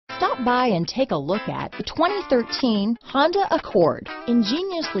Stop by and take a look at the 2013 Honda Accord.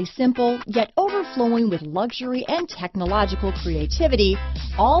 Ingeniously simple, yet overflowing with luxury and technological creativity,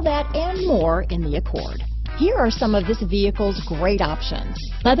 all that and more in the Accord. Here are some of this vehicle's great options: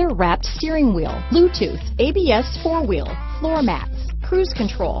 leather-wrapped steering wheel, Bluetooth, ABS 4-wheel, floor mats, cruise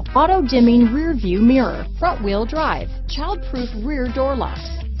control, auto-dimming rear view mirror, front-wheel drive, child-proof rear door locks,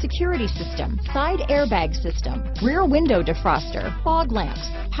 security system, side airbag system, rear window defroster, fog lamps,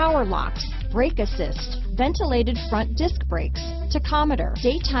 power locks, brake assist, ventilated front disc brakes, tachometer,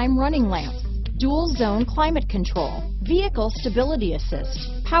 daytime running lamps, dual zone climate control, vehicle stability assist,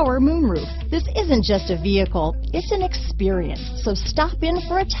 power moonroof. This isn't just a vehicle, it's an experience. So stop in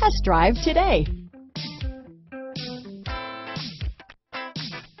for a test drive today.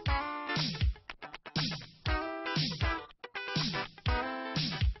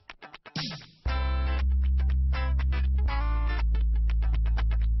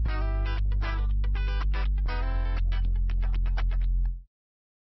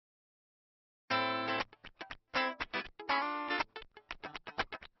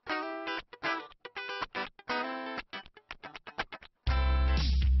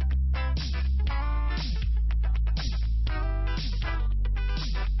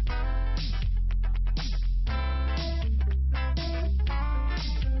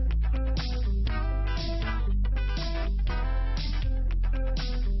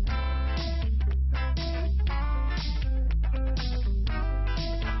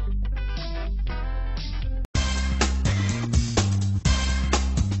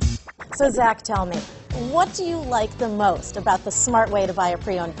 So Zach, tell me, what do you like the most about the smart way to buy a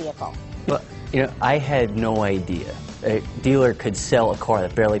pre-owned vehicle? Well, I had no idea a dealer could sell a car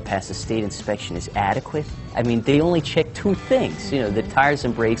that barely passed a state inspection as adequate. I mean, they only check two things. The tires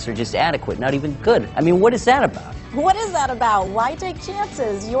and brakes are just adequate, not even good. I mean, what is that about? What is that about? Why take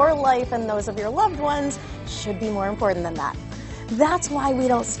chances? Your life and those of your loved ones should be more important than that. That's why we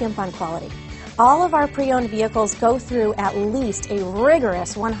don't skimp on quality. All of our pre-owned vehicles go through at least a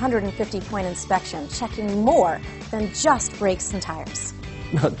rigorous 150-point inspection, checking more than just brakes and tires.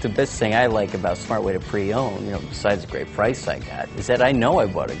 The best thing I like about Smart Way to Pre-Own, besides the great price I got, is that I know I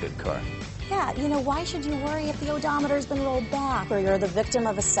bought a good car. Yeah, why should you worry if the odometer's been rolled back, or you're the victim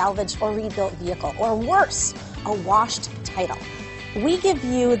of a salvaged or rebuilt vehicle, or worse, a washed title? We give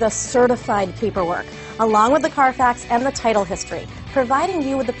you the certified paperwork, along with the CAR FAX and the title history, providing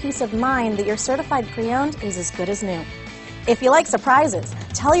you with the peace of mind that your certified pre-owned is as good as new. If you like surprises,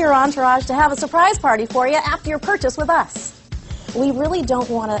 tell your entourage to have a surprise party for you after your purchase with us. We really don't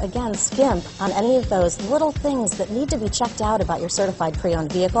want to, again, skimp on any of those little things that need to be checked out about your certified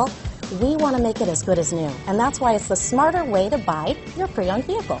pre-owned vehicle. We want to make it as good as new, and that's why it's the smarter way to buy your pre-owned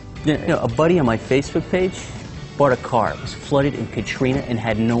vehicle. A buddy on my Facebook page bought a car, was flooded in Katrina, and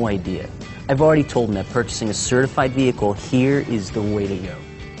had no idea. I've already told him that purchasing a certified vehicle here is the way to go.